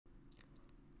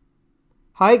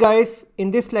Hi guys, in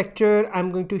this lecture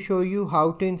I'm going to show you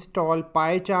how to install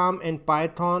PyCharm and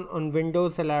Python on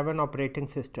Windows 11 operating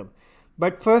system.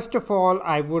 But first of all,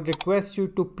 I would request you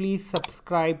to please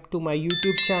subscribe to my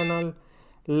YouTube channel,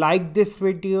 like this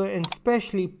video, and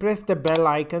especially press the bell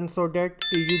icon so that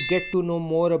you get to know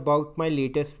more about my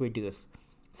latest videos.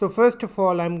 So first of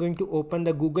all, I'm going to open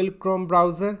the Google Chrome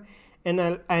browser and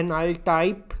I'll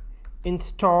type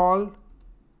install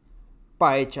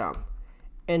PyCharm.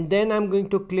 And then I'm going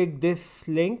to click this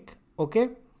link, okay,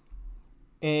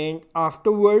 and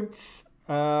afterwards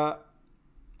I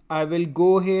will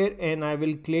go here and I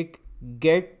will click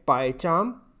get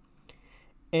PyCharm,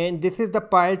 and this is the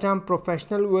PyCharm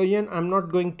professional version. I'm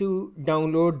not going to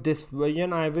download this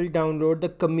version. I will download the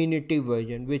community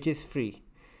version, which is free.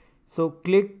 So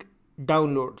click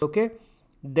download, okay,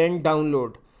 then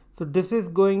download. So this is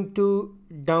going to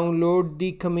download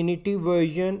the community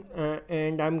version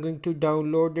and I'm going to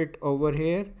download it over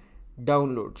here,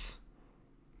 downloads,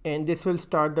 and this will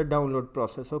start the download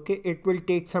process. Okay, it will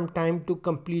take some time to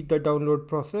complete the download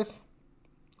process,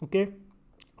 okay,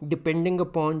 depending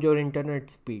upon your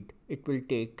internet speed, it will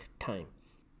take time.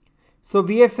 So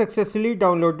we have successfully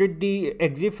downloaded the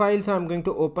exe file. So I'm going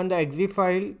to open the exe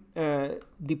file,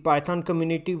 the Python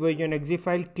community version exe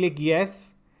file, click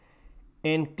yes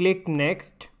and click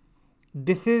next.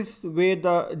 This is where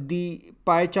the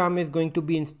PyCharm is going to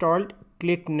be installed.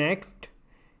 Click next,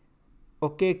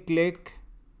 okay, click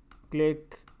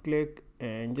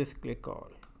and just click all,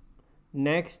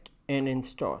 next, and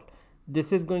install.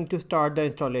 This is going to start the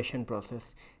installation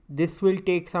process. This will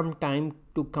take some time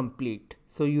to complete,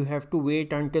 so you have to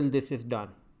wait until this is done.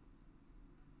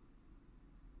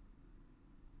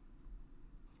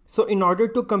 So in order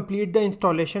to complete the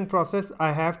installation process,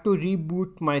 I have to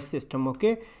reboot my system,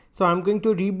 okay. So I'm going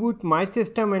to reboot my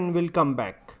system and will come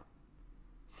back.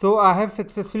 So I have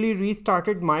successfully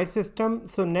restarted my system.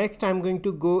 So next I'm going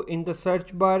to go in the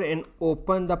search bar and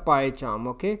open the PyCharm,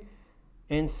 okay,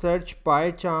 and search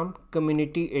PyCharm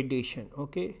Community Edition,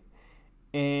 okay.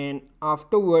 And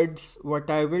afterwards what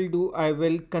I will do, I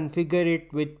will configure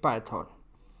it with Python.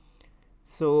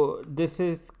 So this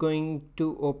is going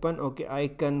to open, okay, I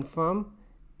confirm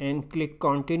and click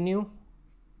continue.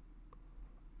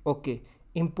 Okay,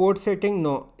 import setting,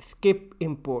 no, skip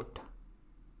import.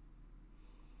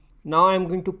 Now I'm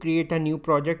going to create a new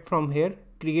project from here.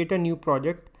 Create a new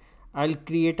project. I'll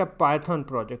create a Python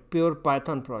project, pure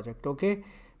Python project, okay.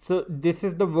 So this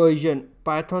is the version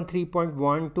Python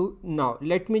 3.12. Now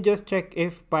let me just check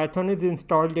if Python is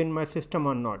installed in my system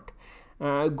or not.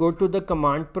 Go to the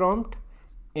command prompt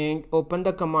and open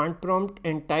the command prompt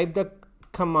and type the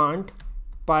command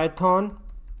python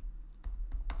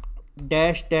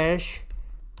 --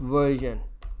 version.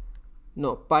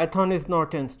 No, Python is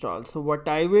not installed. So what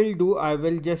I will do, I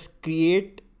will just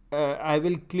create, I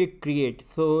will click create.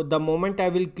 So the moment I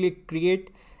will click create,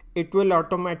 it will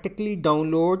automatically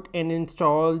download and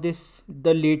install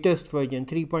the latest version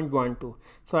 3.12.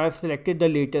 So I have selected the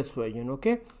latest version,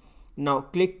 okay. Now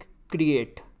click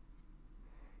create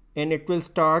and it will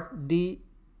start the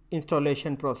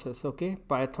installation process, okay,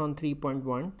 Python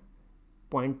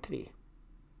 3.1.3.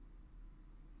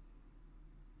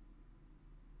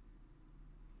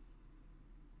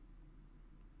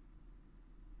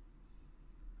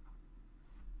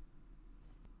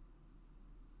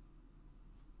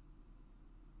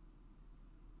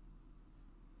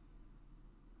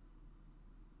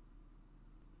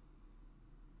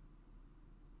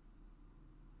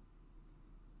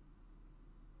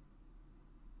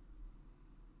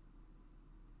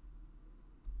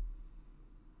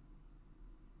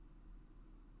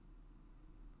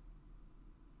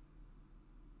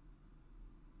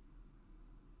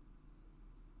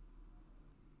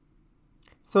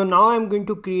 So now I'm going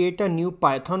to create a new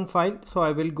Python file. So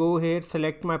I will go here,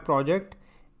 select my project,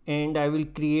 and I will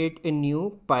create a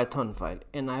new Python file,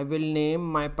 and I will name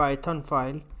my Python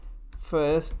file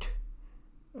first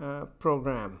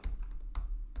program,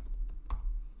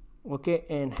 okay,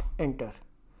 and enter.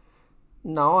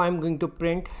 Now I'm going to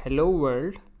print hello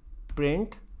world,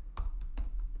 print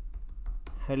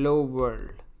hello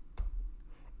world,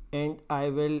 and I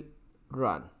will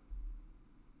run.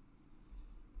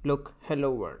 Look,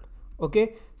 hello world,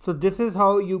 okay. So this is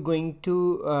how you're going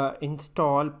to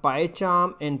install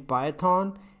PyCharm and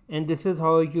Python, and this is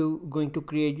how you're going to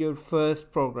create your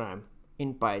first program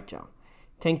in PyCharm.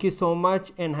 Thank you so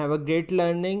much and have a great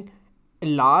learning.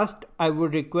 Last, I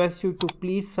would request you to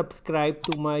please subscribe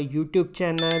to my YouTube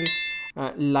channel,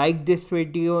 like this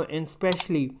video, and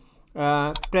especially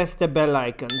press the bell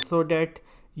icon so that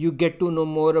you get to know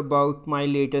more about my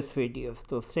latest videos.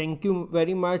 So thank you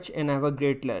very much and have a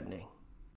great learning.